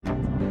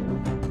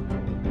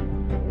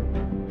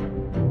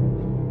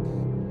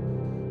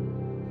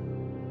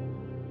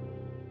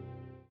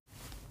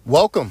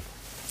Welcome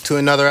to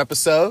another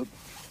episode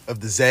of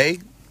the Zay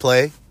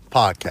Play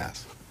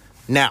Podcast.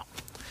 Now,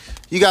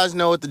 you guys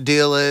know what the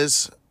deal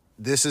is.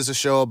 This is a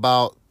show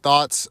about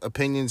thoughts,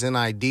 opinions, and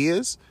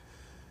ideas.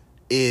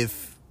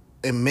 If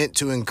it meant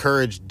to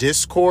encourage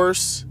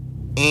discourse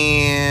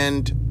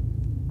and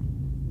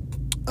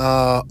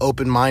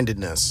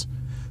open-mindedness.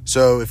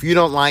 So if you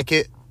don't like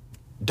it,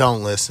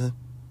 don't listen.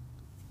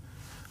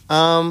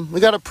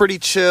 We got a pretty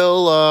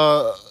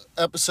chill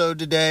episode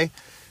today.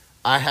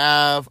 I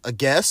have a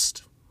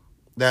guest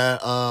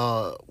that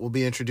will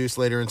be introduced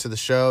later into the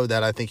show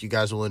that I think you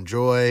guys will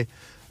enjoy.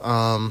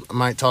 I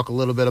might talk a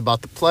little bit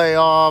about the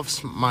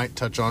playoffs, might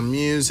touch on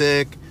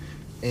music,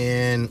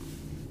 and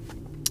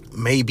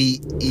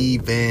maybe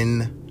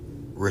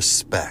even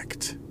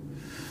respect.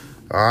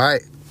 All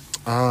right.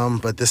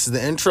 But this is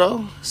the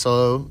intro,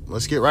 so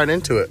let's get right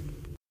into it.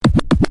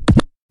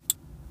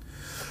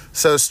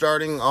 So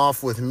starting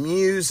off with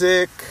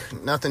music,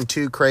 nothing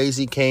too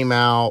crazy came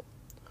out.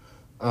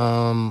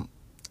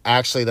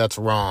 Actually, that's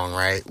wrong,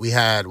 right? We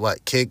had,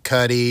 Kid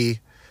Cudi.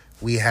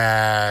 We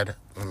had,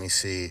 let me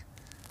see.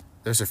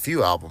 There's a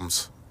few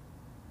albums.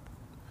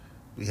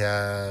 We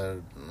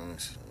had, let me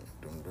see.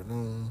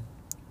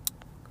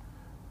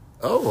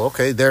 Oh,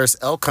 okay. There's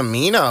El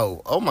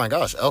Camino. Oh, my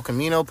gosh. El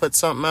Camino put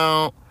something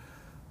out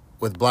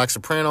with Black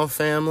Soprano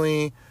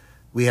Family.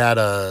 We had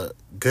a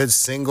good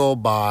single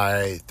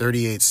by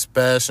 38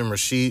 Spesh and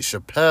Rashid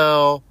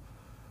Chappelle.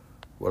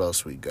 What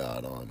else we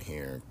got on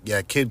here?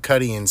 Yeah, Kid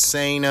Cudi,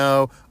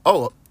 Insano.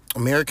 Oh,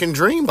 American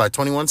Dream by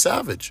 21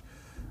 Savage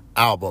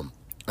album.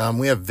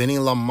 We have Vinnie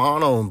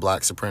Lamano and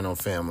Black Soprano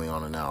Family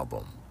on an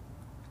album.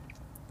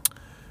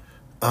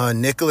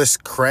 Nicholas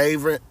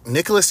Craven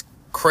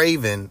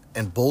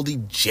and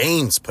Boldy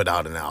James put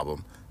out an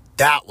album.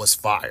 That was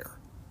fire.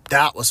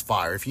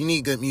 If you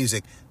need good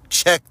music,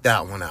 check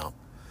that one out.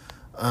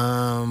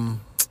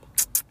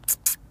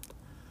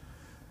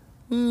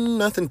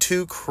 Nothing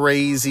too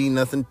crazy.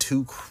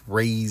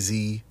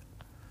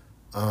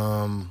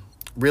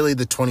 Really,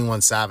 the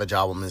 21 Savage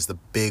album is the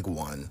big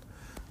one.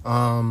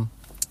 And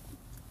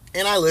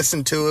I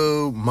listened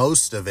to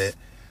most of it.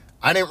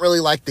 I didn't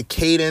really like the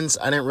cadence.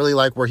 I didn't really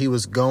like where he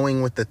was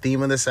going with the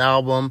theme of this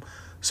album.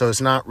 So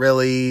it's not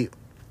really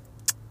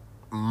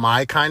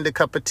my kind of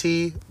cup of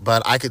tea,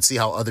 but I could see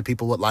how other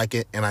people would like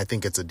it. And I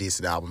think it's a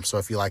decent album. So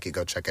if you like it,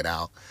 go check it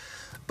out.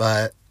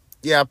 But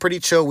yeah, pretty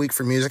chill week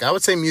for music. I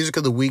would say music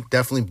of the week,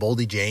 definitely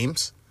Boldy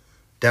James.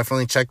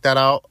 Definitely check that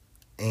out.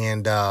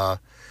 And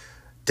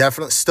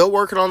definitely still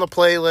working on the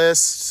playlist.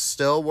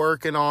 Still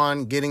working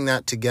on getting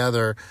that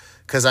together.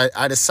 Because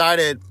I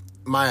decided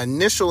my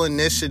initial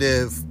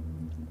initiative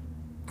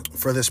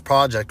for this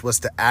project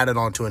was to add it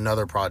onto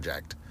another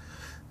project.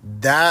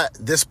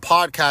 This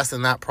podcast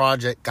and that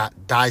project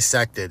got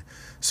dissected.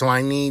 So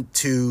I need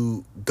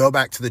to go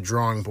back to the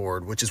drawing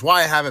board, which is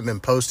why I haven't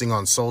been posting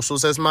on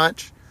socials as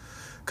much.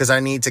 Because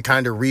I need to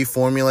kind of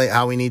reformulate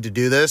how we need to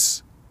do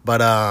this. But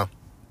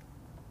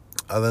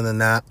other than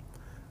that,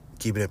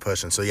 keeping it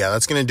pushing. So yeah,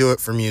 that's going to do it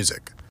for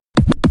music.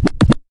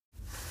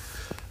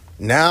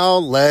 Now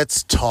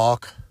let's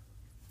talk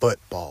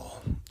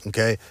football.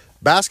 Okay?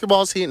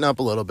 Basketball's heating up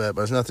a little bit,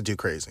 but it's nothing too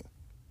crazy.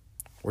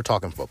 We're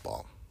talking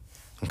football.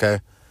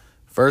 Okay?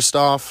 First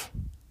off,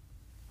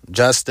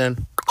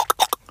 Justin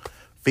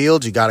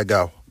Fields, you got to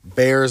go.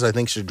 Bears, I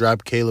think, should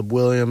drop Caleb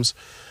Williams.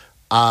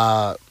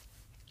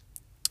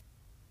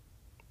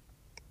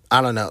 I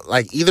don't know.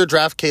 Either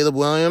draft Caleb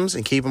Williams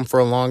and keep him for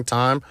a long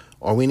time,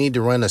 or we need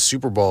to run a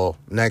Super Bowl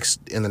in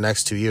the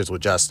next 2 years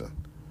with Justin.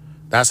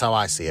 That's how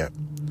I see it.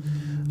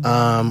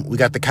 We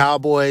got the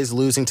Cowboys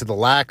losing to the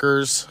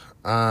Lackers.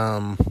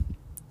 There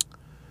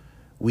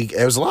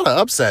was a lot of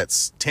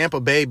upsets. Tampa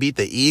Bay beat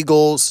the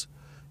Eagles.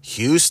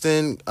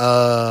 Houston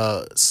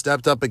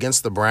stepped up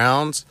against the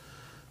Browns.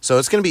 So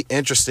it's going to be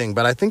interesting,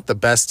 but I think the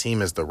best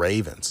team is the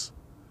Ravens.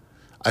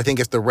 I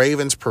think if the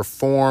Ravens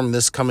perform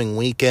this coming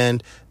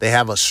weekend, they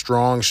have a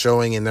strong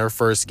showing in their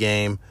first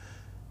game,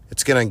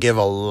 it's going to give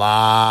a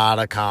lot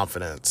of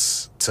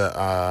confidence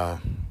to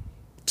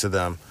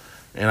them.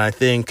 And I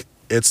think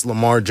it's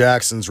Lamar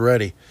Jackson's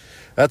ready.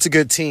 That's a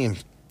good team.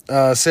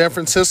 San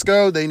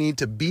Francisco, they need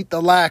to beat the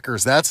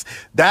Lackers. That's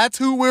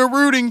who we're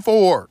rooting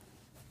for.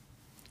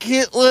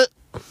 Can't let...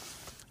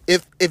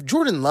 If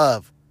Jordan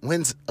Love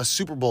wins a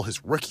Super Bowl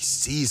his rookie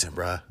season,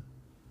 bruh,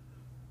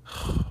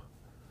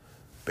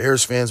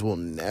 Bears fans will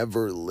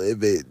never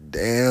live it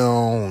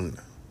down.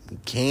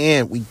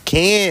 We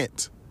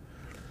can't.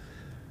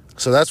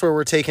 So that's where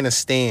we're taking a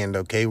stand,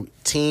 okay?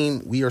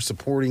 Team, we are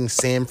supporting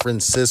San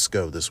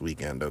Francisco this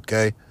weekend,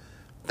 okay?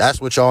 That's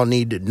what y'all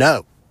need to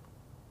know.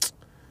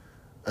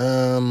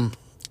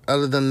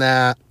 Other than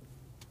that,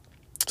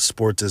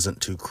 sports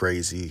isn't too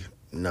crazy.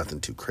 Nothing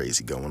too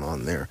crazy going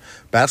on there.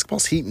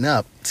 Basketball's heating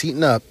up. It's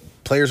heating up.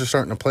 Players are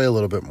starting to play a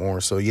little bit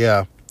more. So,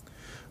 yeah,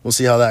 we'll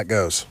see how that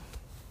goes.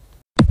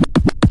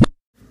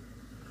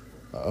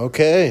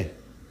 Okay.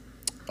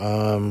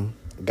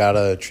 Got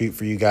a treat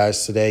for you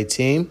guys today,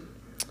 team.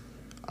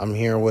 I'm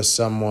here with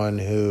someone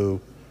who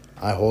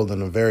I hold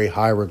in a very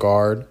high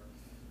regard.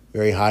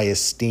 very high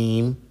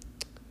esteem,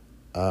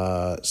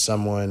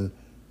 someone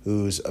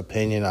whose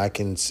opinion I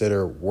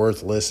consider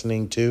worth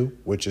listening to,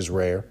 which is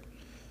rare.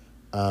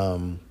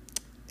 And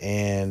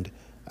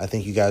I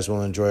think you guys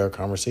will enjoy our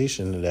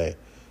conversation today.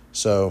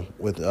 So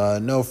with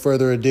no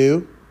further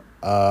ado,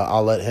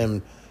 I'll let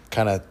him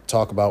kind of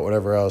talk about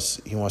whatever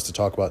else he wants to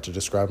talk about to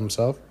describe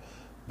himself.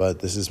 But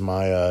this is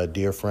my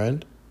dear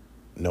friend,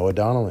 Noah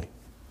Donnelly.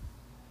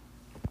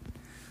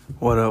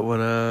 What up, what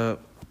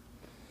up?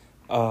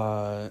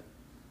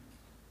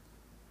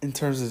 In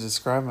terms of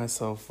describe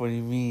myself, what do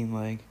you mean?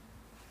 Like,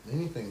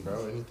 anything,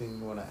 bro. Anything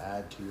you want to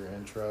add to your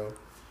intro?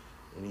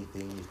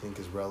 Anything you think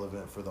is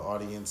relevant for the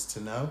audience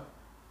to know?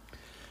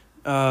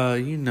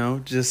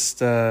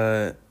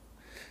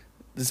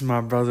 This is my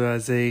brother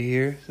Isaiah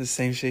here. The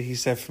same shit he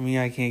said for me.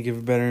 I can't give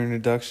a better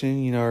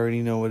introduction. You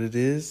already know what it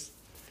is.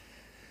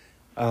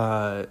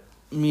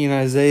 Me and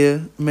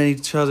Isaiah met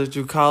each other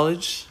through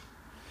college.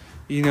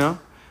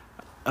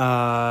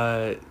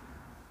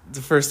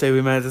 The first day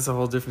we met, that's a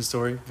whole different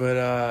story.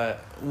 But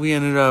we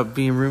ended up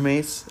being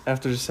roommates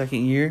after the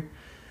second year.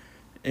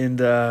 And,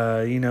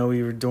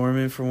 we were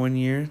dormant for 1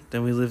 year.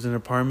 Then we lived in an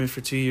apartment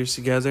for 2 years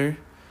together.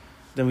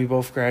 Then we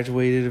both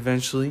graduated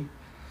eventually.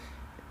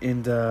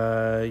 And,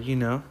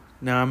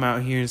 now I'm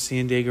out here in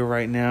San Diego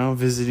right now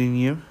visiting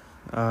you.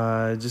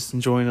 Just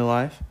enjoying the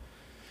life.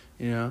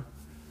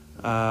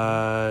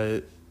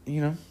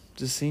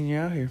 Just seeing you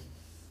out here.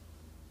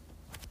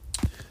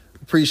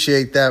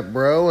 Appreciate that,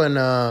 bro.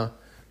 And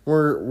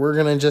we're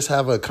going to just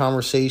have a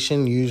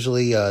conversation.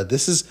 Usually,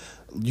 this is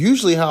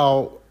usually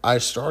how I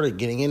started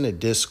getting into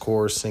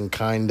discourse and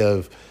kind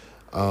of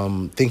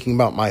thinking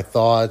about my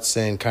thoughts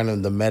and kind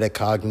of the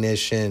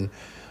metacognition.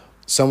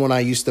 Someone I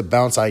used to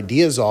bounce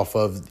ideas off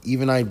of,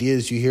 even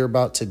ideas you hear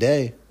about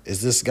today,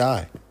 is this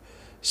guy.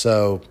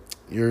 So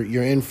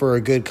you're in for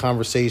a good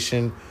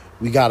conversation.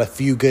 We got a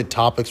few good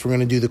topics. We're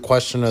going to do the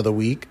question of the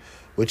week,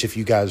 which, if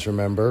you guys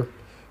remember,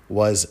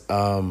 was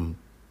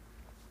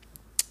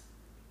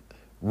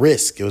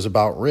risk. It was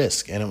about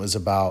risk, and it was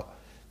about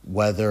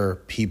whether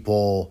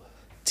people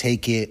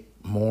take it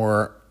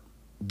more,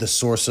 the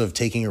source of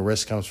taking a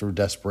risk comes from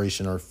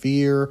desperation or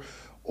fear,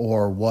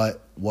 or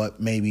what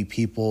maybe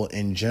people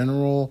in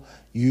general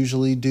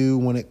usually do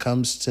when it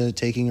comes to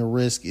taking a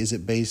risk. Is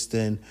it based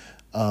in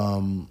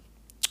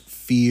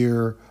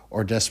fear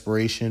or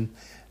desperation?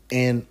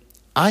 And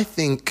I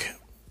think,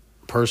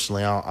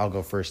 personally, I'll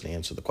go first and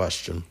answer the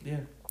question.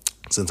 Yeah.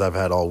 Since I've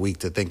had all week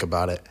to think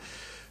about it.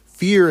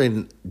 Fear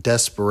and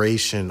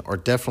desperation are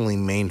definitely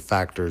main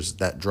factors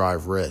that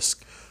drive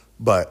risk.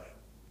 But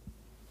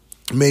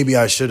maybe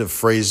I should have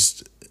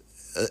phrased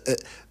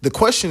the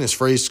question is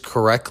phrased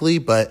correctly,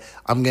 but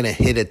I'm going to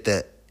hit at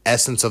the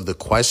essence of the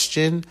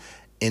question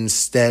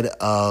instead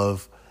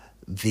of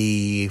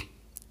the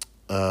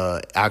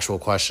actual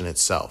question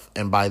itself.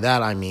 And by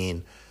that, I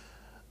mean,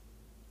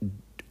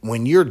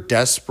 when you're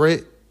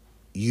desperate,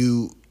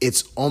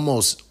 it's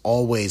almost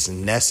always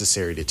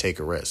necessary to take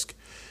a risk.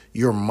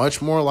 You're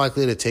much more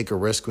likely to take a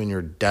risk when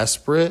you're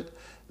desperate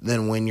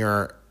than when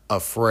you're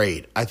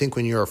afraid. I think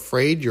when you're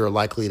afraid, you're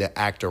likely to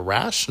act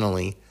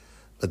irrationally,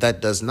 but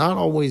that does not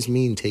always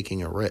mean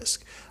taking a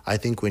risk. I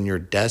think when you're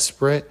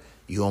desperate,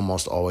 you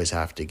almost always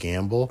have to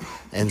gamble.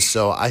 And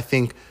so I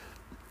think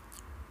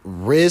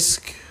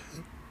risk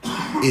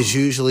is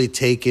usually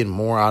taken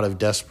more out of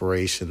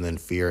desperation than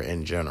fear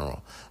in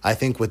general. I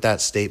think with that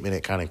statement,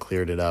 it kind of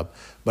cleared it up,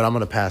 but I'm going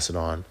to pass it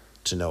on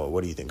to Noah.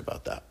 What do you think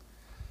about that?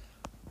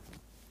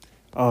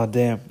 Oh,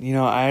 damn.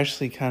 I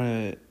actually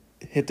kind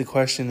of hit the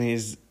question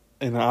is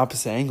in the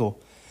opposite angle.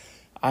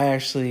 I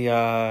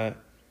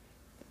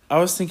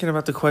was thinking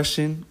about the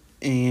question,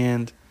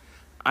 and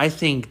I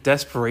think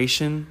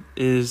desperation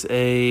is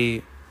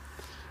a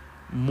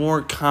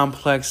more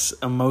complex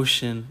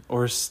emotion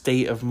or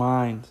state of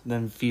mind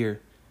than fear.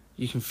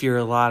 You can fear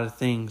a lot of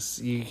things.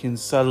 You can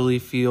subtly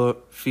feel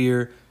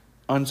fear,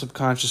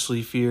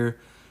 unsubconsciously fear,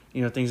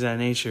 things of that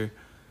nature.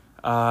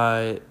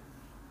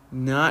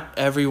 Not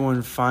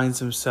everyone finds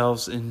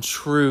themselves in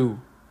true,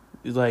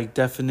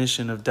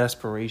 definition of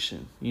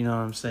desperation. You know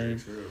what I'm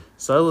saying?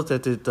 So I looked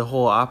at it the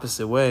whole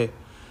opposite way.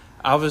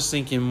 I was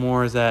thinking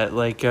more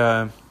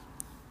that,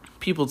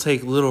 people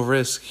take little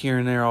risk here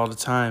and there all the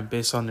time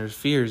based on their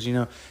fears.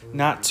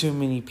 Not too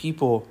many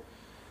people,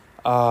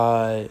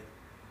 can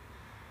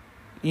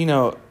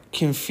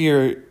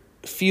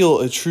feel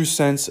a true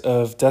sense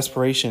of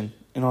desperation.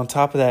 And on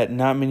top of that,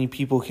 not many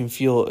people can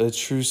feel a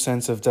true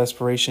sense of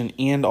desperation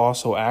and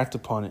also act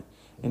upon it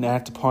and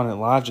act upon it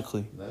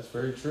logically. That's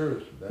very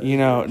true.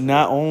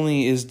 Not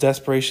only is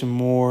desperation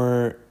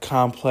more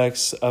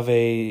complex of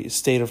a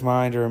state of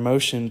mind or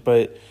emotion,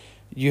 but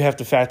you have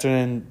to factor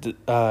in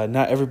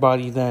not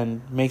everybody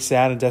then makes it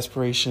out of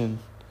desperation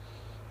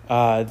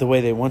the way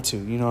they want to.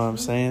 You know what I'm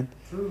saying?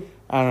 True.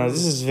 I don't know.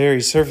 This is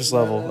very surface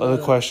level of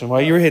the question.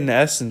 While you were hitting the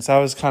essence, I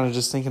was kind of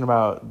just thinking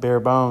about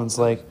bare bones.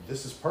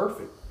 This is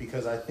perfect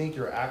because I think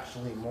you're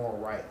actually more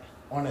right.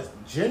 On a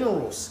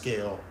general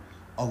scale,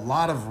 a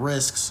lot of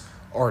risks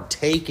are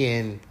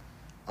taken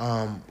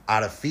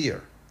out of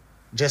fear.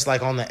 just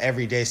like on the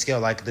everyday scale,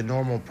 like the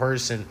normal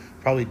person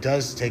probably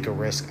does take a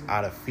risk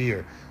out of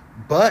fear.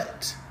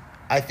 But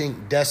I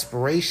think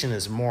desperation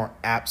is more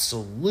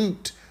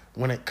absolute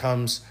when it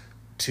comes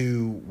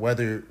to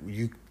whether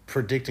you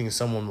predicting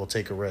someone will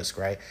take a risk,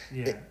 right?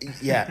 Yeah.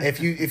 Yeah.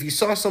 If you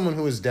saw someone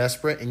who is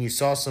desperate and you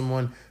saw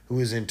someone who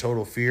is in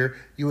total fear,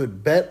 you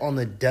would bet on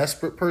the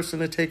desperate person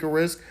to take a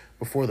risk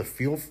before the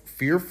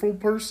fearful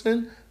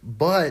person.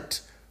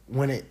 But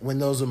when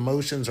those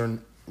emotions are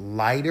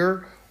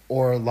lighter,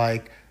 or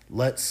like,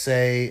 let's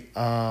say,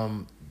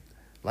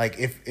 like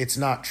if it's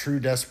not true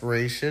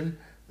desperation,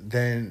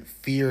 then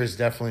fear is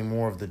definitely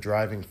more of the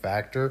driving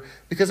factor,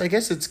 because I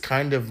guess it's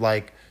kind of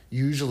like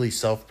usually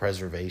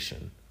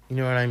self-preservation. You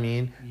know what I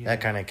mean? Yeah.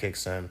 That kind of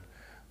kicks in.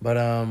 But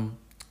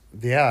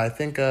yeah, I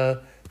think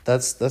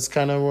that's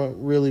kind of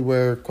really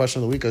where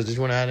question of the week goes. Did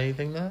you want to add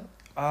anything to that?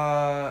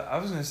 I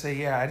was gonna say,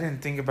 yeah, I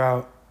didn't think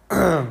about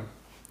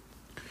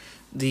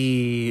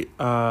the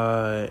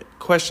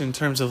question in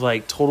terms of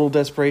like total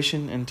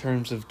desperation in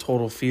terms of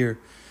total fear.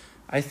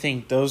 I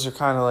think those are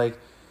kind of like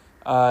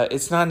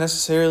it's not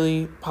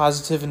necessarily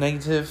positive and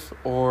negative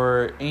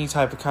or any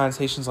type of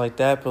connotations like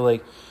that, but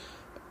like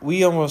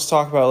we almost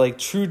talk about like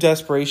true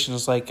desperation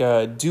is like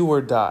do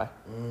or die,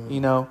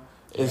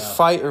 is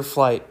fight or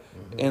flight.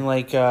 And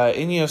like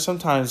and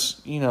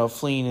sometimes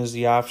fleeing is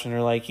the option,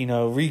 or like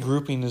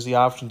regrouping is the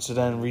option to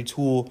then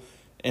retool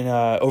and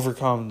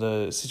overcome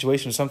the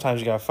situation. Sometimes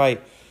you gotta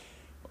fight.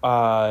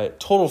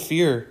 Total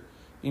fear,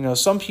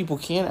 some people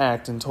can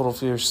act in total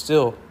fear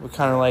still, but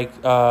kind of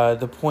like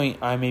the point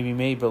I maybe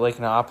made, but like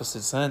in the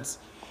opposite sense.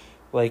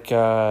 Like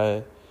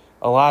a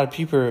lot of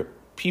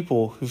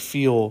people who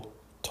feel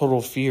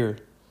total fear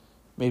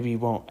maybe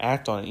won't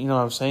act on it. You know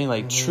what I'm saying?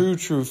 Like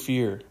true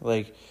fear.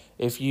 Like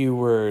if you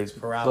were it's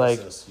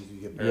paralysis, you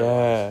could get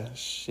paralyzed. Yeah,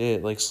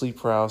 shit, like sleep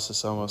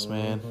paralysis almost,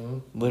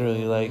 man.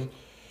 Literally, like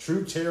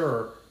true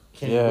terror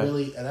can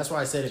really, and that's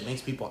why I said it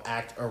makes people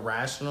act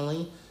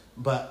irrationally.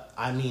 But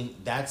I mean,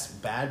 that's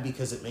bad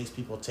because it makes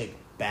people take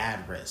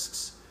bad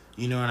risks.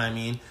 You know what I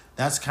mean?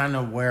 That's kind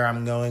of where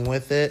I'm going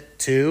with it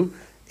too.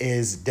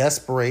 Is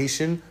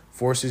desperation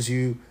forces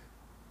you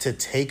to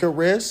take a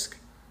risk,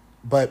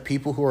 but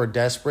people who are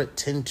desperate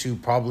tend to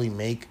probably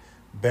make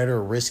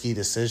better risky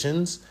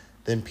decisions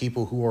than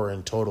people who are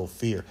in total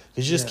fear,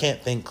 because you just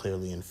can't think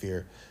clearly in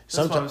fear.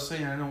 That's what I was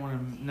saying. I don't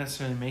want to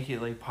necessarily make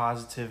it like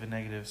positive and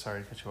negative.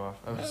 Sorry to cut you off.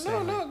 I was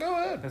saying, no, go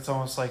ahead. It's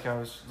almost like I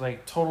was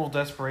like total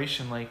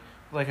desperation, like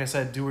I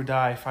said, do or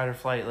die, fight or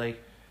flight.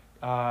 Like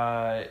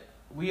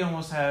we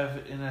almost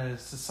have in a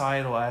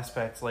societal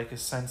aspect like a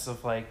sense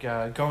of like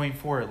going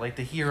for it, like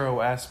the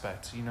hero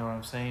aspect. You know what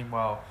I'm saying?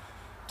 While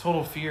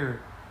total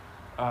fear,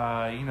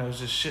 is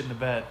just shit in the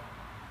bed,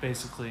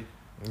 basically.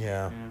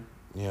 Yeah.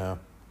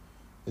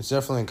 It's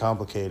definitely a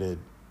complicated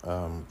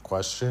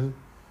question,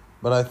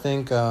 but I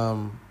think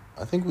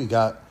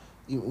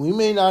we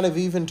may not have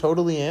even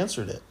totally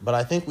answered it, but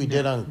I think we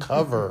did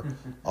uncover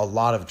a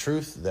lot of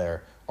truth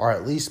there, or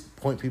at least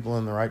point people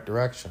in the right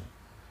direction.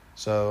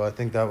 So I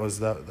think that's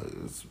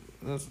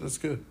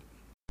good.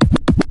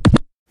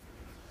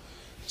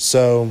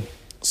 So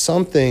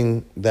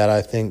something that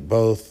I think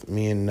both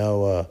me and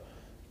Noah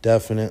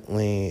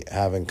definitely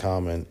have in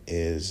common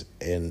is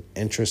an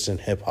interest in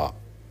hip hop.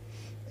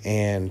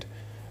 And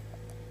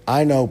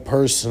I know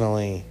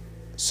personally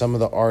some of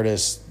the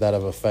artists that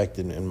have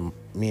affected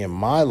me in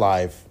my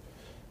life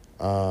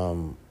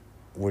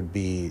would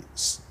be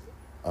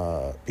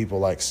people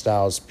like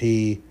Styles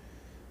P,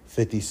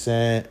 50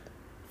 Cent.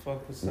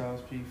 Fuck with Styles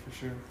P for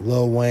sure.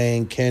 Lil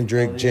Wayne,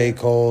 Kendrick, J.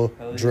 Cole,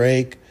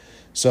 Drake.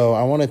 So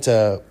I wanted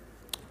to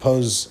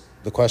pose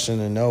the question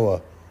to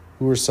Noah: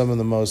 who are some of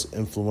the most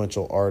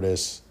influential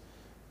artists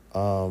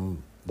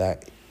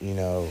that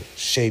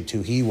shaped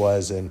who he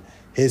was and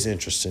his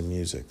interest in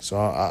music? So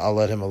I'll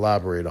let him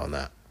elaborate on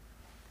that.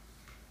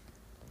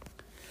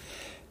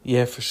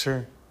 Yeah, for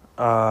sure.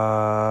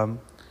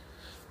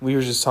 We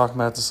were just talking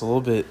about this a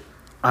little bit.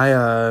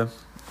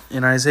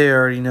 And Isaiah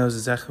already knows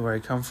exactly where I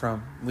come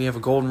from. We have a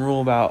golden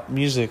rule about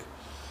music.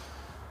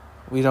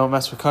 We don't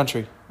mess with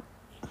country.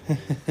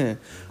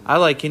 I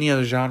like any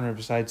other genre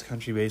besides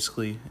country,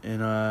 basically.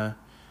 And I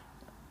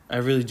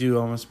really do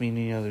almost mean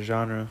any other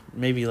genre.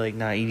 Maybe like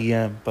not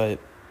EDM, but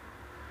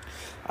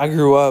I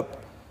grew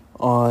up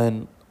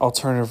on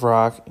alternative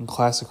rock and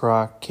classic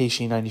rock,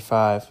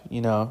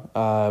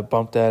 KC95,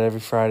 bumped that every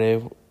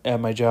Friday at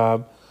my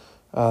job,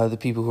 the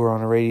people who were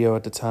on the radio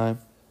at the time.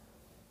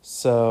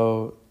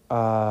 So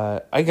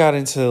I got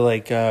into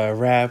like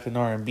rap and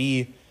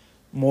R&B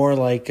more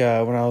like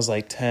when I was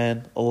like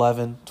 10,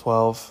 11,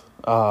 12,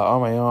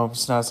 on my own.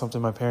 It's not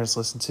something my parents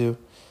listened to.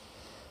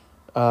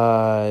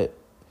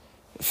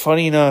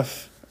 Funny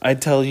enough, I've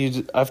told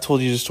you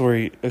the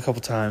story a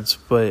couple times,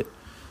 but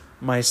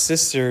my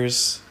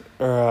sisters,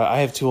 I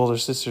have two older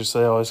sisters, so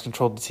they always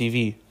controlled the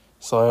TV.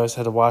 So I always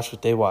had to watch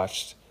what they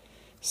watched.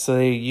 So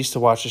they used to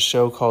watch a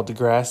show called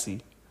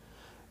Degrassi.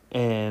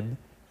 And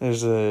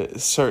there's a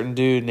certain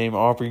dude named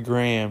Aubrey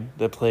Graham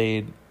that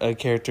played a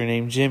character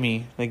named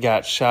Jimmy that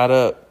got shot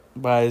up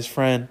by his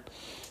friend.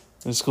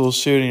 The school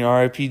shooting,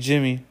 R.I.P.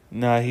 Jimmy.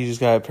 Nah, he just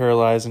got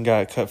paralyzed and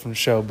got cut from the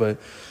show. But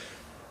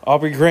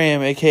Aubrey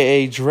Graham,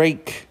 a.k.a.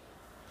 Drake.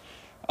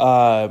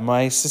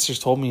 My sisters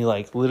told me,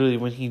 like, literally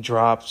when he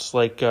drops,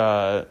 like,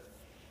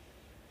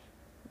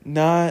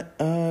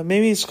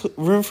 maybe it's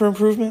Room for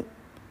Improvement.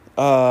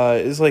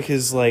 It's like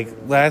his, like,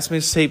 last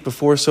mixtape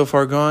before So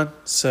Far Gone.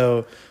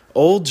 So,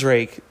 old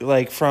Drake,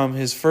 like, from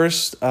his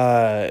first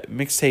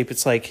mixtape,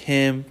 it's like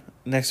him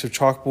next to a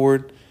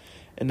chalkboard.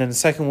 And then the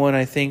second one,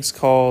 I think, is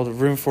called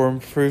Room for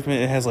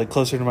Improvement. It has, like,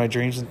 Closer to My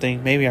Dreams and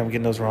thing. Maybe I'm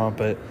getting those wrong,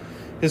 but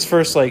his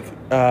first, like,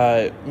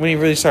 when he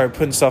really started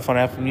putting stuff on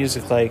Apple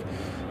Music, like,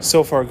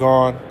 So Far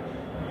Gone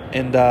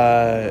and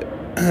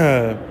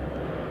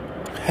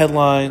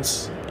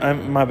Headlines.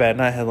 My bad,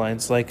 not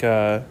Headlines. Like,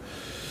 damn,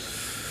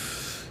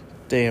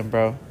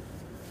 bro.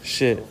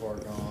 Shit. So Far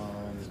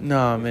Gone.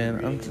 Nah,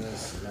 man. Now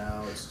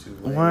it's too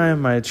late. Why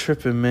am I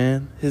tripping,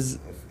 man?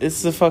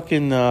 It's the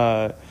fucking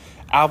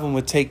album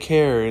with Take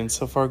Care and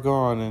So Far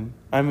Gone, and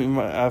I mean,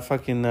 we're going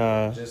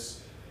home.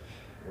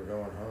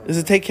 Is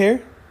it Take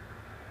Care?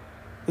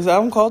 Is the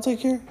album called Take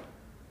Care?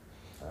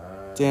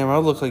 Damn, I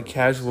look like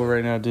casual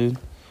right now, dude.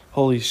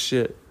 Holy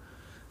shit.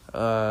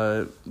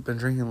 Been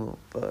drinking a little,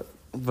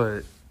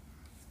 but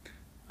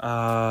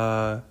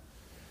no,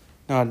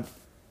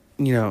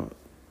 you know,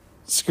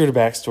 screw the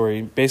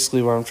backstory.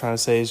 Basically, what I'm trying to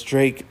say is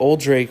old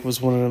Drake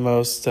was one of the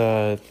most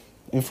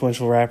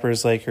influential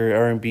rappers, like, or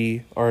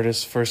R&B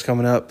artists first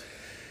coming up.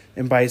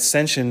 And by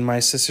extension,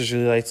 my sisters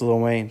really liked Lil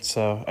Wayne.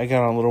 So I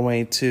got on Lil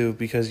Wayne too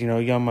because, you know,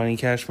 Young Money,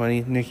 Cash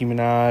Money, Nicki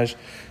Minaj,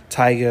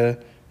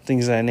 Tyga,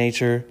 things of that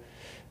nature.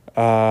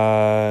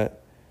 So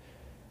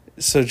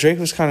Drake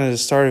was kind of the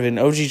start of it. And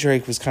OG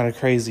Drake was kind of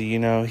crazy, you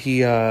know. He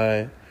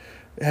had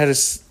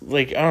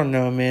like, I don't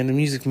know, man. The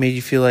music made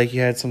you feel like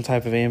you had some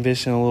type of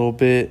ambition a little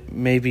bit.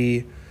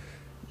 Maybe,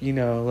 you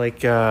know,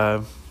 like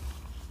kind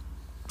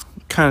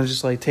of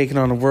just like taking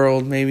on the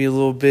world maybe a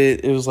little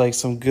bit. It was like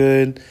some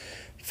good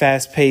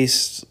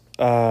fast-paced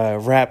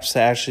raps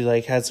that actually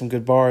like had some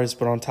good bars,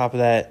 but on top of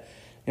that,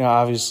 you know,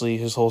 obviously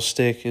his whole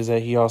shtick is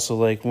that he also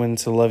like went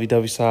to the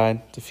lovey-dovey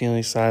side, the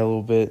feeling side a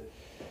little bit.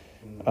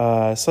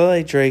 So I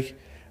like Drake.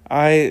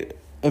 I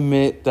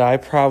admit that I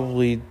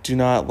probably do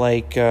not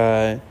like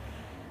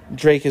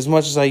Drake as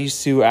much as I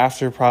used to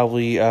after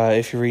probably,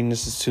 if you're reading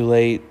This Is Too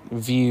Late,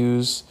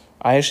 Views.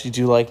 I actually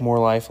do like More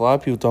Life. A lot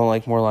of people don't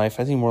like More Life.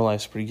 I think More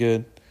Life's pretty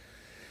good.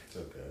 It's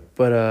okay.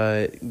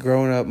 But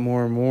growing up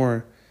more and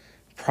more,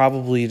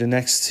 probably the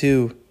next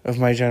two of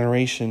my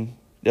generation,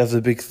 of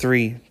the big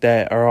three,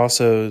 that are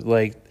also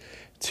like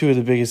two of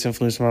the biggest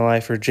influences in my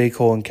life are J.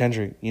 Cole and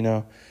Kendrick. You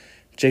know,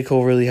 J.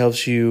 Cole really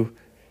helps you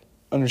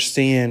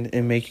understand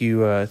and make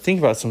you think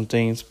about some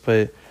things,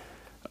 but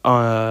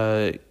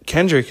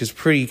Kendrick is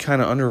pretty kind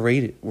of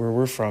underrated where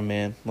we're from,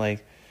 man.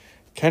 Like,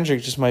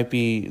 Kendrick just might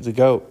be the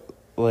GOAT.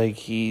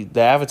 Like, the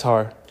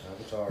Avatar.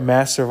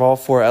 Master of all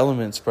four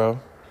elements, bro.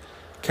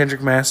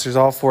 Kendrick masters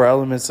all four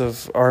elements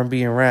of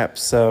R&B and rap,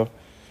 so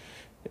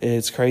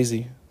it's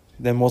crazy.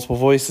 Then multiple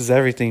voices,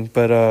 everything.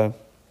 But,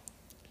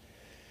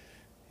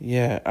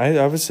 yeah,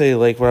 I would say,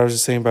 like, what I was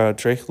just saying about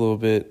Drake a little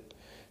bit,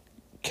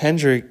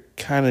 Kendrick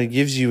kind of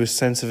gives you a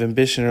sense of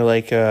ambition or,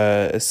 like,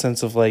 a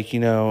sense of, like,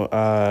 you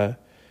know,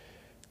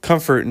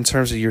 comfort in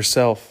terms of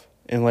yourself.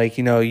 And, like,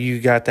 you know,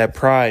 you got that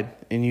pride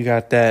and you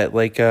got that,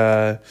 like,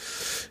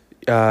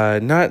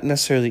 not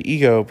necessarily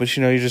ego, but,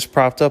 you know, you're just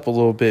propped up a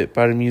little bit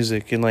by the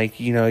music. And, like,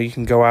 you know, you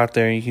can go out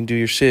there and you can do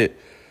your shit.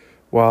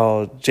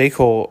 While J.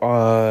 Cole,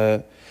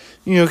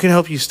 you know, can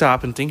help you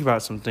stop and think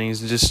about some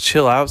things and just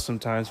chill out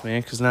sometimes,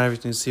 man, because not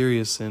everything's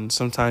serious. And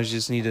sometimes you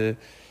just need to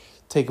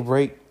take a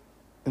break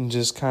and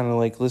just kind of,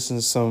 like, listen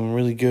to some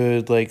really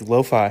good, like,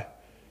 lo-fi.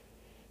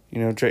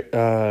 You know,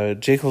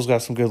 J. Cole's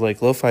got some good,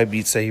 like, lo-fi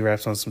beats that he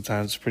raps on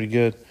sometimes. It's pretty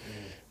good.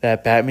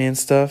 That Batman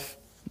stuff,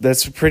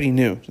 that's pretty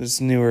new.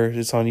 It's newer.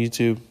 It's on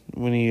YouTube.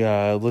 When he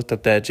looked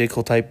up that J.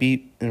 Cole type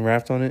beat and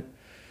rapped on it.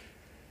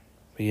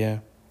 But, yeah,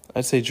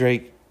 I'd say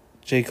Drake,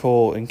 J.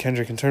 Cole, and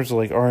Kendrick in terms of,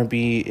 like,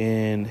 R&B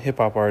and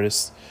hip-hop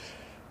artists.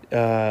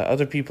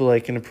 Other people,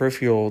 like, in the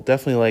peripheral,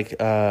 definitely, like,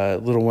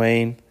 Lil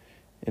Wayne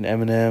and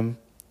Eminem.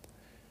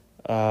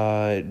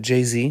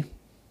 Jay-Z.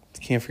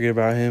 Can't forget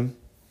about him.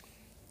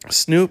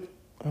 Snoop.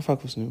 I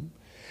fuck with Snoop.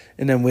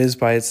 And then Wiz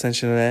by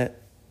extension of that.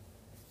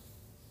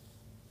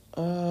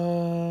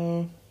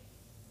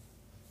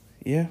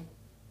 Yeah.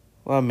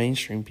 A lot of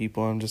mainstream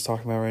people I'm just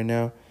talking about right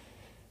now.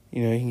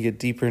 You know, you can get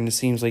deeper into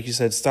themes. Like you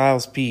said,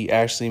 Styles P,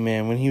 actually,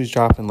 man, when he was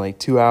dropping, like,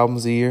 2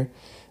 albums a year,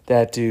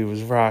 that dude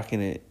was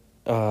rocking it.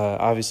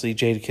 Obviously,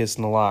 Jadakiss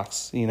and the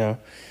Lox, you know,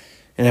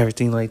 and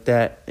everything like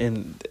that.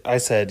 And I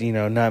said, you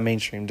know, not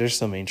mainstream. They're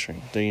still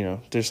mainstream. They're, you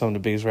know, they're some of the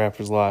biggest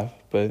rappers alive.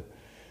 But,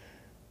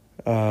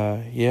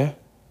 yeah,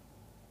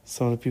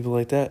 some of the people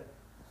like that.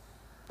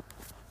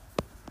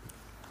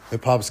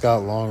 Hip-hop's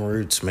got long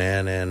roots,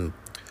 man, and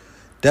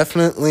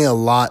definitely a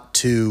lot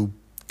to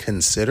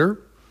consider.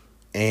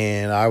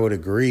 And I would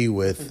agree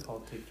with... It's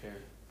called Take Care.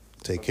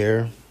 Take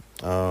Care?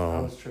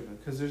 I was tripping,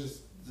 because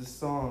there's this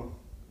song...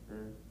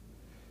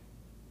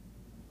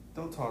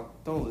 Don't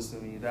talk. Don't listen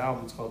to me. The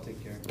album's called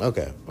Take Care.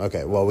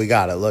 Okay. Well, we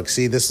got it. Look,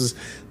 see, this is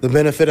the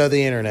benefit of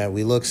the internet.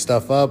 We look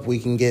stuff up, we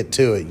can get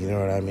to it. You know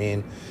what I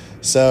mean?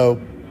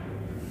 So,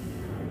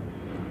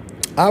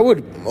 I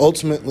would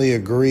ultimately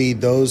agree.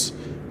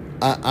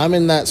 I'm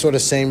in that sort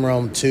of same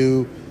realm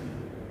too.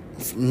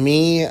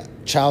 Me,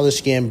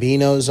 Childish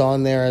Gambino's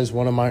on there as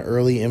one of my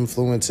early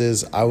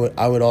influences. I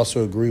would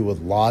also agree with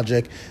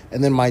Logic,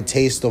 and then my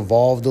taste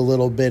evolved a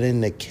little bit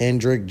into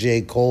Kendrick,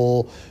 J.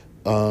 Cole,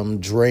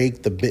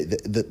 Drake,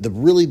 the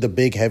really the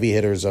big heavy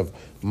hitters of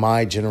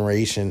my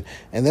generation.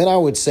 And then I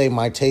would say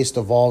my taste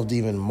evolved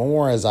even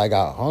more as I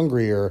got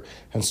hungrier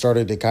and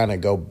started to kind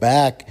of go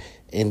back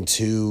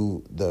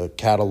into the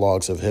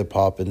catalogs of hip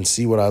hop and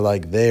see what I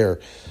like there.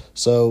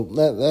 So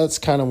that's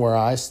kind of where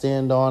I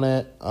stand on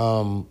it.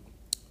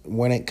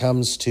 When it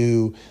comes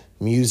to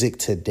music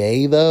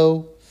today,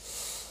 though,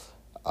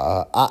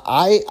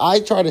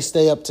 I try to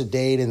stay up to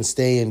date and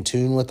stay in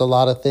tune with a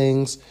lot of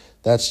things.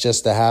 That's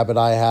just a habit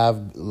I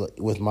have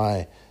with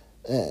my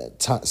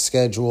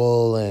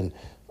schedule and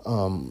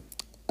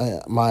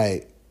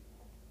my,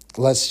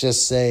 let's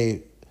just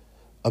say,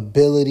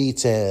 ability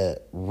to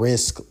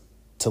risk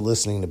to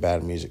listening to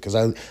bad music. Because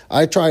I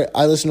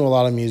listen to a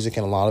lot of music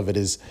and a lot of it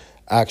is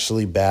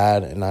actually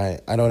bad, and I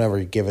don't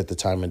ever give it the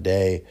time of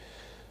day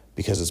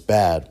because it's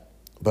bad.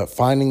 But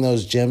finding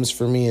those gems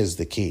for me is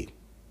the key.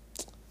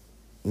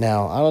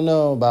 Now, I don't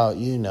know about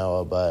you,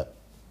 Noah, but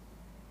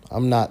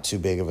I'm not too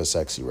big of a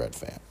Sexy Red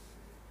fan.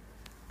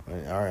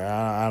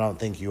 I don't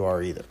think you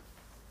are either.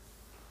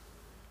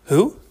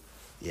 Who?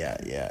 Yeah.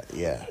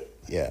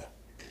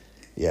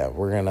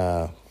 We're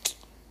gonna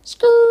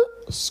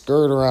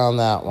skirt around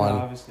that one.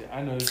 No, obviously,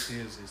 I know who she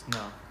is. No,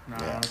 yeah.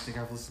 I don't think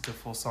I've listened to a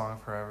full song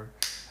of forever.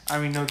 I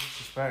mean, no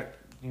disrespect.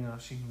 You know,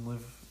 she can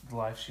live the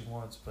life she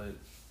wants, but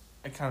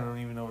I kind of don't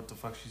even know what the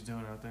fuck she's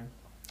doing out there.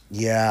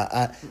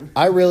 Yeah,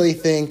 I really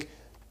think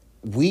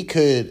we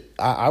could.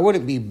 I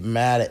wouldn't be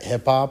mad at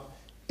hip hop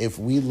if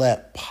we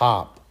let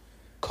pop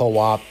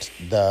co-opt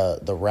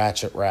the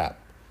ratchet rap.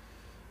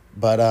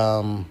 But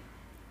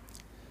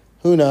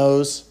who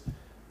knows?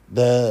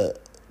 The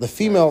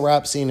female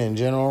rap scene in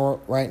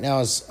general right now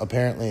is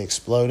apparently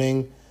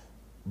exploding,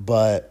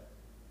 but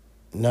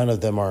none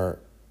of them are.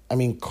 I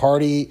mean,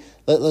 Cardi.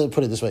 Let me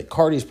put it this way: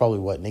 Cardi's probably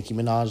what, Nicki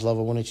Minaj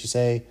level, wouldn't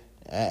you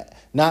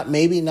not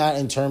not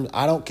in terms.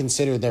 I don't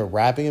consider their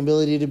rapping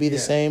ability to be the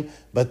same,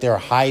 but their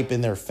hype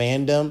and their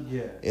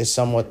fandom is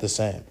somewhat the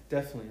same.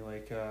 Definitely,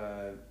 like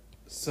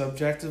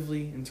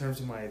subjectively, in terms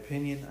of my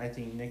opinion, I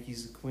think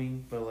Nicki's the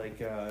queen. But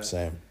like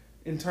same.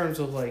 In terms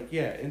of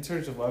in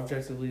terms of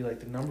objectively, like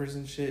the numbers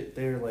and shit,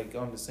 they're like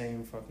on the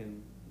same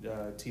fucking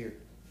tier.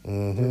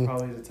 Mm-hmm. They're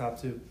probably the top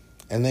two.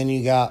 And then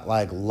you got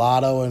like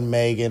Lotto and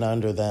Megan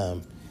under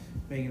them.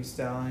 Megan Thee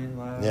Stallion,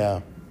 Lotto.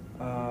 Yeah.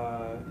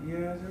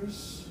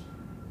 There's.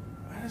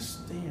 I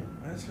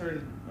just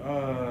heard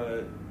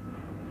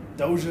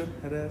Doja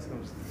had asked.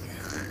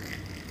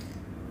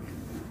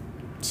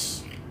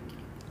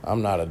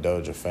 I'm not a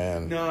Doja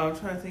fan. No, I'm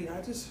trying to think.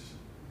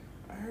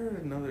 I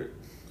heard another.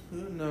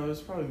 No,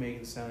 it's probably Megan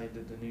Thee Stallion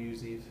did the New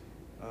Year's Eve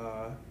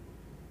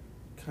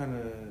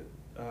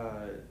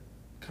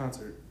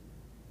concert.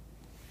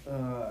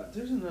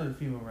 There's another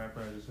female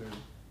rapper I just heard.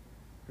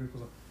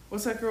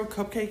 What's that girl?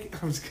 Cupcake?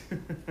 I'm just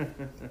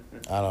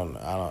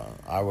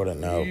I wouldn't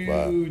know. You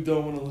but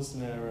don't want to listen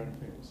to that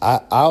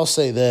right? I'll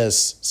say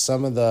this: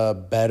 some of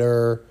the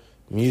better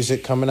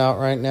music coming out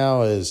right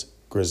now is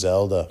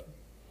Griselda,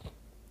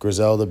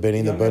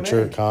 Benny the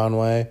Butcher,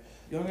 Conway,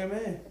 Young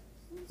M.A.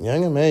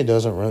 Young M.A.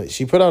 doesn't really.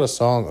 She put out a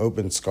song,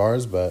 "Open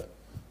Scars," but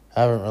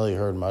haven't really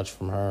heard much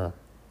from her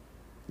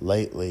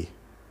lately.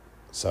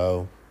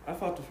 So I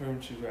fought with her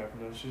when she was rapping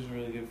though. She's a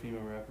really good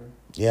female rapper.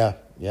 Yeah.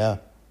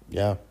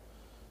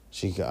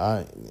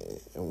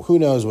 Who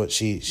knows what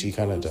she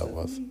kind of dealt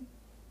with.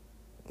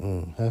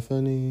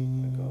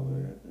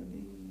 Heffany.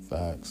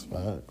 Facts.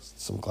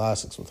 Some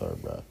classics with her,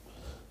 bro.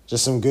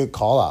 Just some good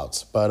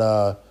call-outs. But,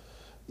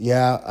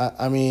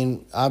 I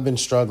mean, I've been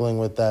struggling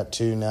with that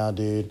too now,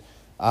 dude.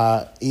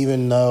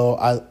 Even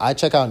though I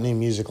check out new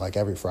music like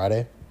every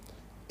Friday,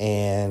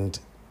 and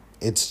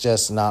it's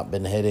just not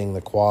been hitting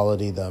the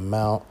quality, the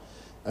amount.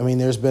 I mean,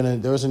 there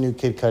was a new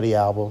Kid Cudi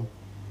album,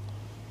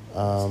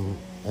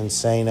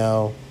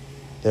 Insano.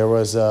 There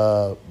was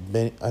I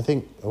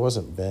think it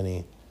wasn't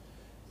Benny.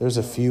 There's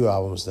a few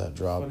albums that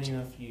dropped. Funny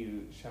enough,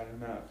 you shouted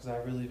him out because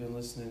I've really been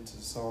listening to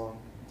the song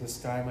 "The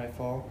Sky Might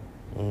Fall"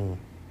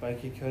 by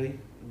Kid Cudi.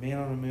 "Man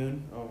on the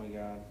Moon." Oh my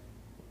god,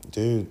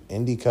 dude!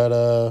 Indie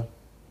Cutta.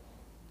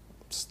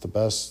 It's the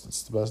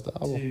best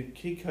album. Dude,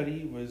 Kid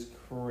Cudi was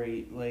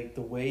great. Like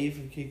the wave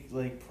of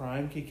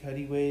prime Kid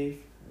Cudi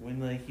wave when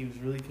like he was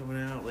really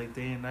coming out like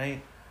day and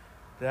night.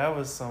 That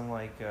was some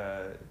like.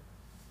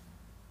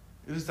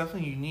 It was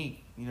definitely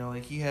unique. You know,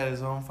 like he had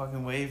his own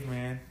fucking wave,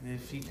 man.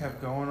 If he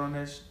kept going on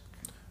this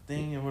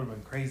thing, it would have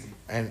been crazy.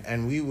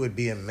 And we would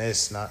be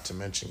amiss not to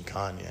mention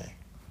Kanye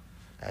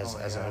as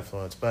an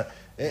influence. But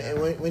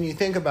when you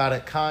think about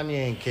it,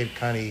 Kanye and Kid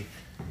Cudi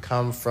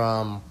come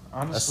from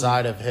a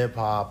side of hip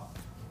hop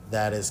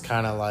that is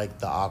kind of like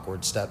the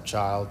awkward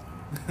stepchild.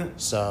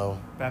 So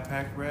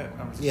Backpack rap.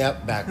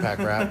 yep, backpack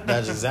rap.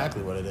 That's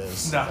exactly what it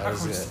is. The That awkward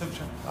is it.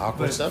 stepchild.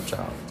 Awkward But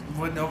stepchild.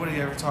 what nobody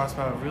ever talks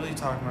about, really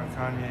talking about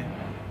Kanye,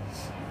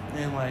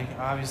 and like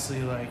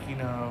obviously like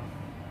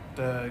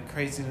the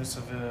craziness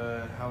of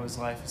how his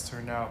life has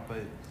turned out,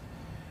 but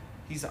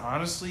he's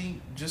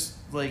honestly just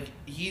like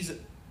he's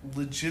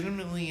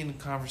legitimately in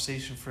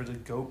conversation for the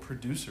GOAT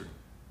producer,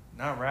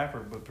 not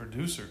rapper but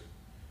producer.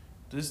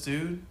 This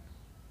dude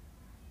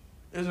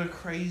is a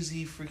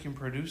crazy freaking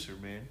producer,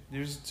 man.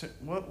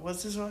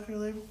 What's his record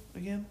label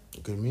again?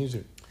 Good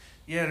music.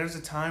 Yeah, there's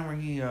a time where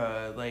he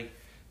like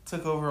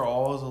took over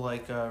all the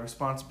like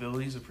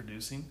responsibilities of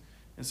producing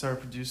and started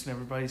producing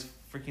everybody's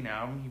freaking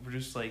album. He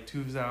produced like 2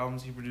 of his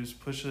albums. He produced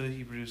Pusha.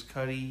 He produced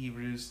Cudi. He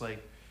produced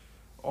like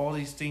all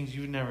these things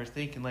you would never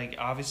think. And like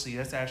obviously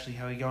that's actually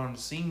how he got on the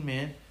scene,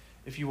 man.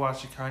 If you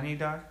watch the Kanye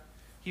doc,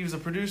 he was a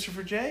producer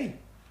for Jay.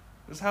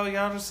 That's how he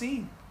got on the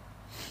scene.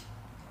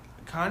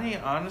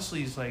 Kanye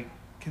honestly is like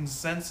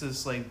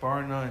consensus, like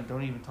bar none.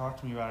 Don't even talk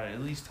to me about it.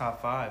 At least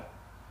top 5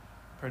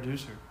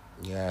 producer.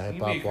 Yeah, hip He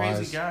can be a hop crazy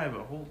wise. guy,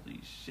 but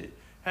holy shit!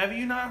 Have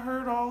you not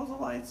heard all of the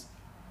lights?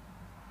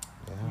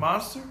 Yeah.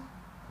 Monster.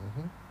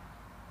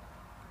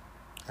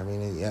 I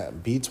mean, yeah,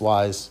 beats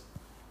wise,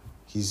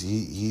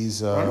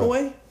 he's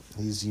Runaway.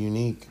 he's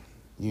unique,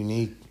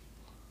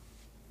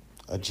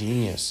 a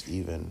genius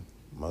even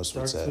most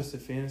would Dark say.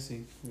 Twisted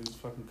Fantasy. He was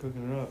fucking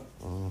cooking it up.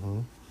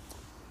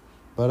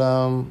 But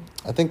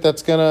I think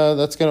that's gonna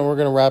we're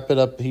gonna wrap it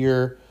up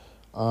here.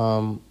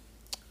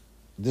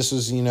 This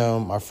was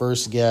my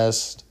first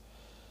guest.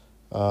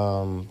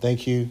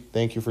 Thank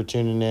you for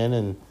tuning in,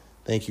 and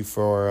thank you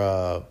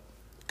for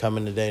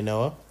coming today,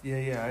 Noah.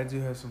 Yeah, I do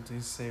have some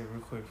things to say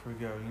real quick before we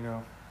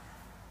go.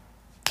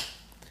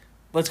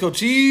 Let's go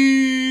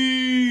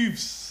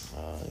Chiefs!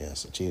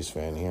 Yes, a Chiefs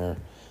fan here.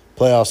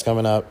 Playoffs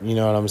coming up. You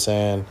know what I'm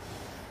saying?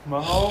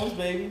 Mahomes,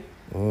 baby.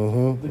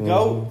 The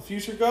GOAT,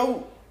 future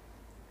GOAT.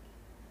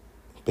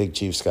 Big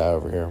Chiefs guy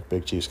over here.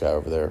 Big Chiefs guy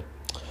over there.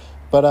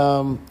 But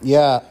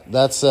yeah,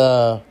 that's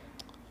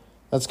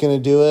gonna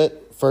do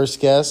it. First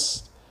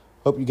guest.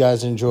 Hope you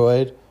guys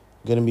enjoyed.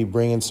 Gonna be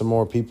bringing some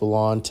more people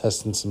on,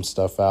 testing some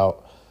stuff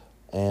out,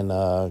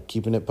 and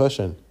keeping it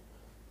pushing.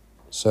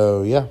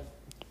 So yeah,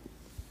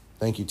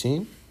 thank you,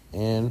 team,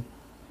 and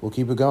we'll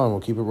keep it going.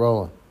 We'll keep it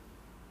rolling.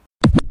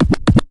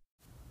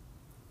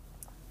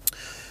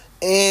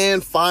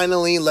 And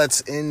finally,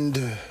 let's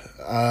end.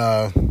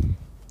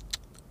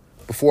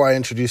 Before I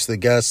introduce the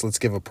guests, let's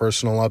give a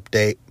personal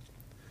update.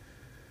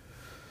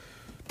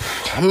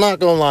 I'm not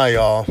gonna lie,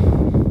 y'all.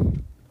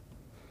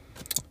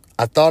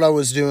 I thought I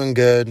was doing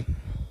good.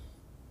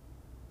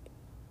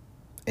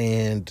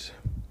 And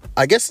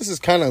I guess this is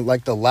kind of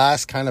like the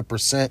last kind of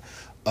percent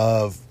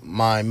of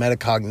my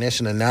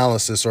metacognition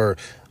analysis or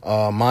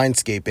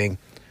mindscaping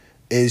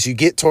is you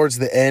get towards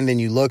the end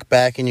and you look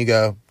back and you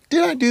go,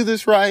 did I do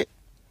this right?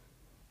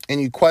 And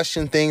you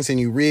question things and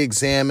you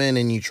re-examine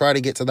and you try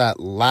to get to that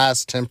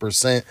last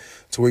 10%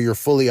 to where you're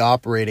fully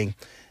operating.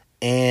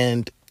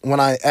 And when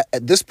at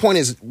this point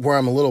is where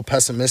I'm a little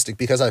pessimistic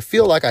because I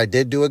feel like I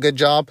did do a good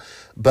job,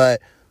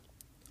 but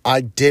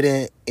I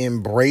didn't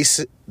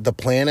embrace the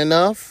plan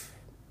enough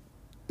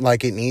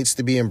like it needs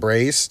to be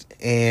embraced.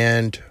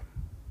 And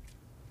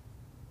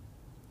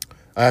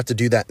I have to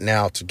do that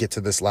now to get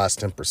to this last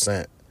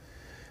 10%.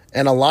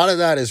 And a lot of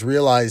that is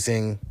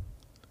realizing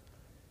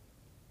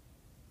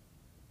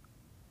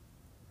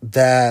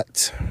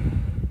that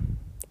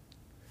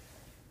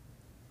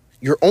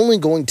you're only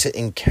going to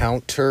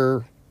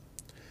encounter...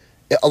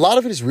 A lot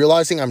of it is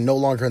realizing I'm no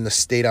longer in the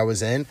state I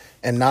was in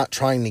and not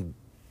trying to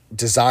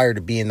desire to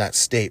be in that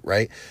state,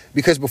 right?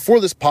 Because before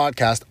this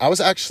podcast, I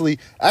was actually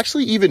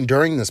even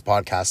during this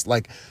podcast,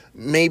 like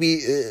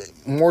maybe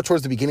more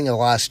towards the beginning of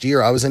last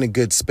year, I was in a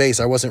good space.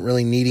 I wasn't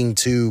really needing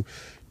to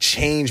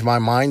change my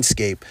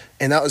mindscape.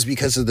 And that was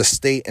because of the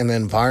state and the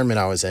environment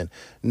I was in.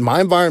 My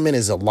environment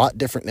is a lot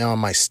different now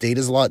and my state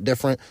is a lot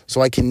different.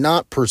 So I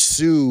cannot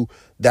pursue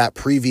that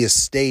previous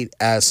state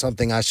as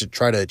something I should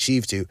try to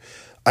achieve to.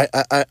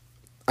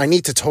 I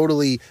need to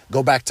totally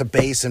go back to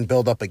base and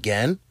build up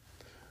again.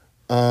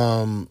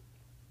 And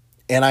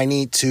I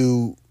need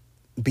to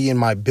be in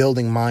my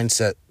building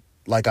mindset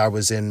like I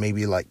was in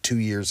maybe like 2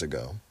 years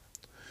ago.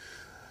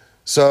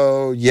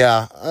 So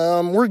yeah,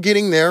 we're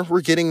getting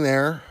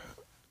there.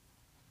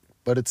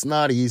 But it's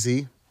not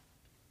easy.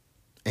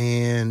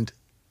 And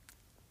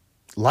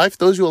life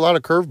throws you a lot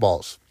of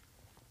curveballs.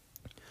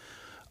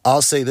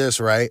 I'll say this,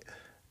 right?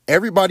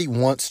 Everybody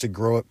wants to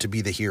grow up to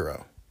be the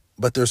hero,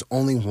 but there's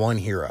only one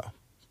hero.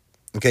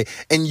 Okay.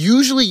 And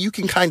usually you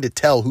can kind of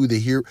tell who the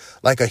hero,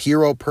 like a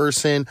hero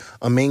person,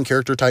 a main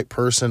character type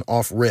person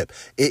off rip.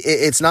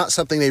 It's not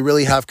something they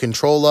really have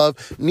control of.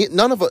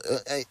 None of,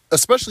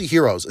 especially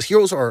heroes.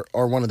 Heroes are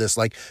one of this,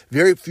 like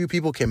very few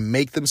people can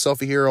make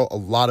themselves a hero. A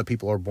lot of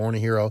people are born a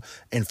hero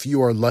and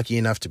few are lucky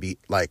enough to be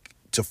like,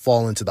 to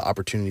fall into the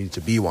opportunity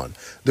to be one.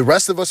 The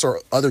rest of us are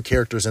other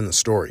characters in the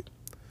story.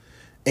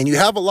 And you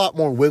have a lot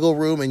more wiggle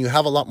room and you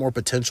have a lot more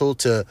potential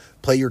to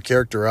play your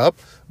character up.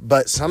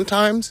 But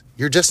sometimes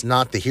you're just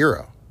not the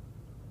hero.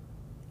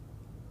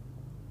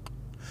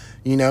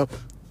 You know,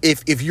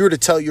 if you were to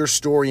tell your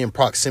story in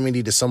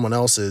proximity to someone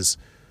else's,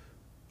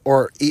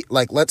 or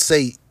like, let's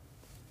say,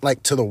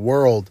 like to the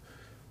world,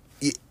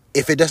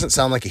 if it doesn't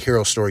sound like a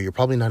hero story, you're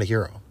probably not a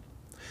hero.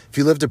 If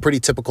you lived a pretty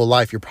typical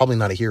life, you're probably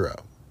not a hero.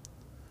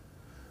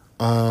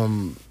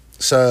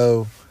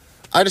 So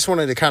I just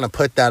wanted to kind of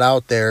put that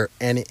out there,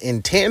 and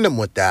in tandem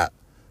with that,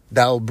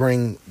 that'll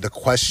bring the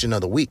question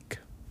of the week.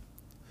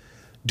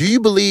 Do you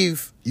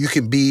believe you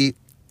can be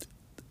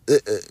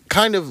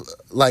kind of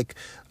like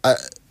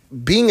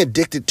being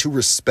addicted to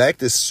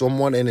respect is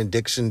somewhat an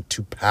addiction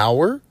to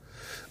power,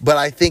 but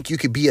I think you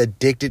could be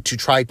addicted to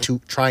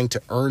trying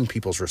to earn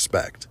people's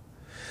respect.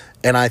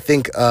 And I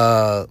think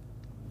I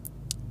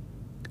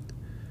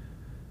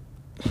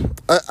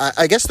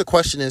guess the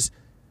question is,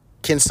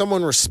 can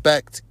someone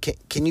respect,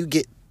 can you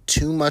get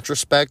too much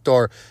respect,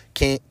 or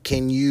can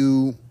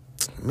you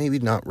maybe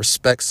not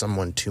respect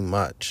someone too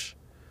much?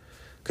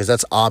 Because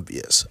that's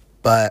obvious.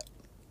 But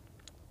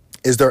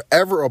is there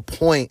ever a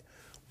point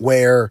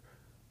where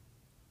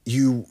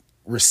you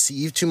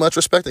receive too much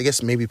respect? I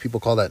guess maybe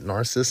people call that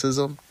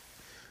narcissism,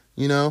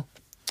 you know?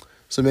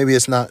 So maybe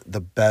it's not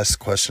the best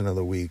question of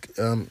the week.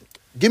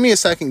 Give me a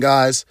second,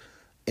 guys,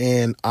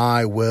 and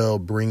I will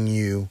bring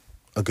you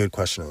a good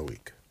question of the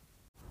week.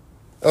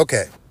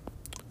 Okay.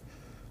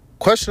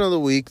 Question of the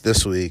week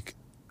this week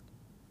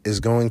is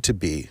going to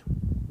be,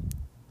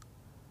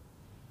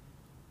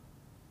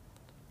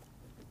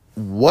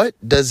 what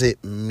does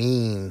it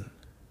mean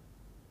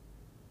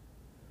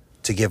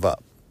to give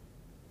up?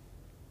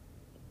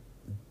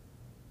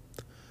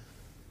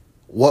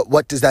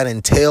 What does that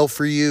entail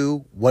for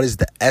you? What is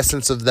the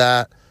essence of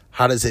that?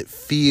 How does it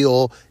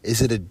feel?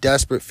 Is it a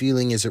desperate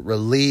feeling? Is it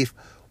relief?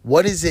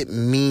 What does it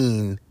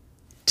mean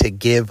to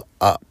give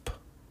up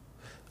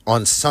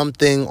on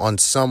something, on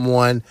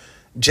someone?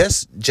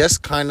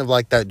 Just kind of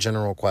like that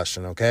general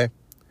question, okay?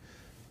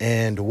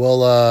 And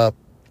we'll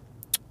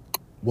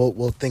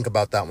think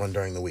about that one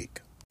during the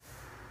week.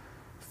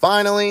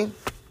 Finally,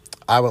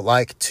 I would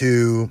like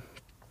to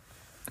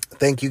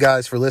thank you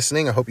guys for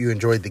listening. I hope you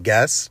enjoyed the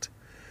guest.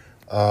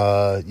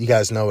 You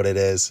guys know what it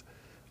is.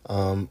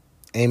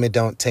 Aim it,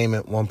 don't tame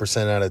it,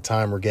 1% at a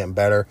time. We're getting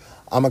better.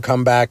 I'm going to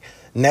come back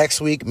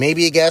next week.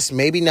 Maybe a guest,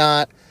 maybe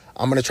not.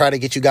 I'm going to try to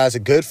get you guys a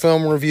good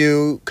film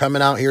review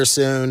coming out here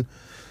soon.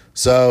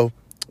 So,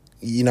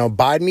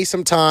 bide me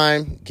some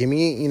time. Give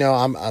me,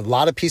 a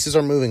lot of pieces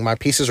are moving. My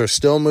pieces are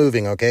still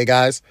moving. Okay,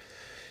 guys,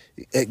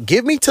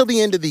 give me till the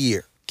end of the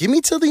year.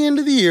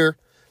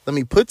 Let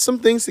me put some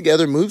things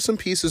together, move some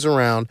pieces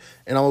around,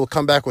 and I will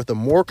come back with a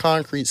more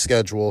concrete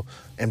schedule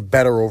and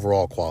better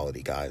overall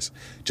quality, guys.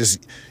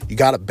 Just, you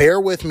got to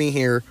bear with me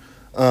here.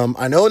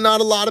 I know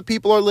not a lot of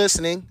people are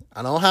listening.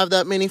 I don't have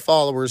that many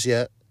followers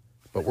yet,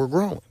 but we're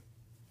growing.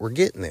 We're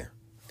getting there.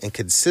 And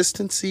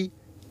consistency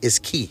is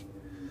key.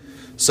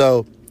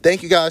 So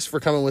thank you guys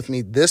for coming with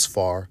me this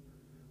far.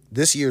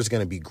 This year is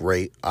going to be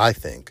great, I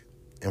think.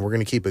 And we're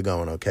going to keep it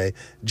going, okay?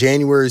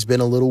 January's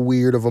been a little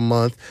weird of a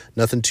month.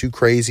 Nothing too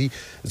crazy.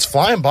 It's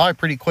flying by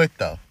pretty quick,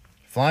 though.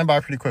 We're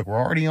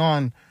already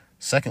on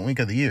second week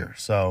of the year.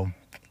 So,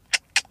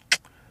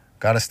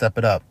 got to step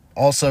it up.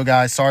 Also,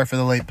 guys, sorry for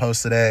the late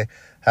post today.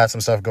 Had some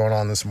stuff going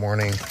on this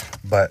morning.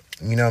 But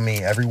you know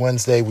me. Every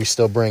Wednesday, we're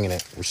still bringing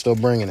it.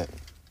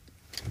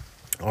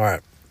 All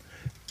right.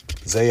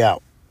 Zay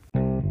out.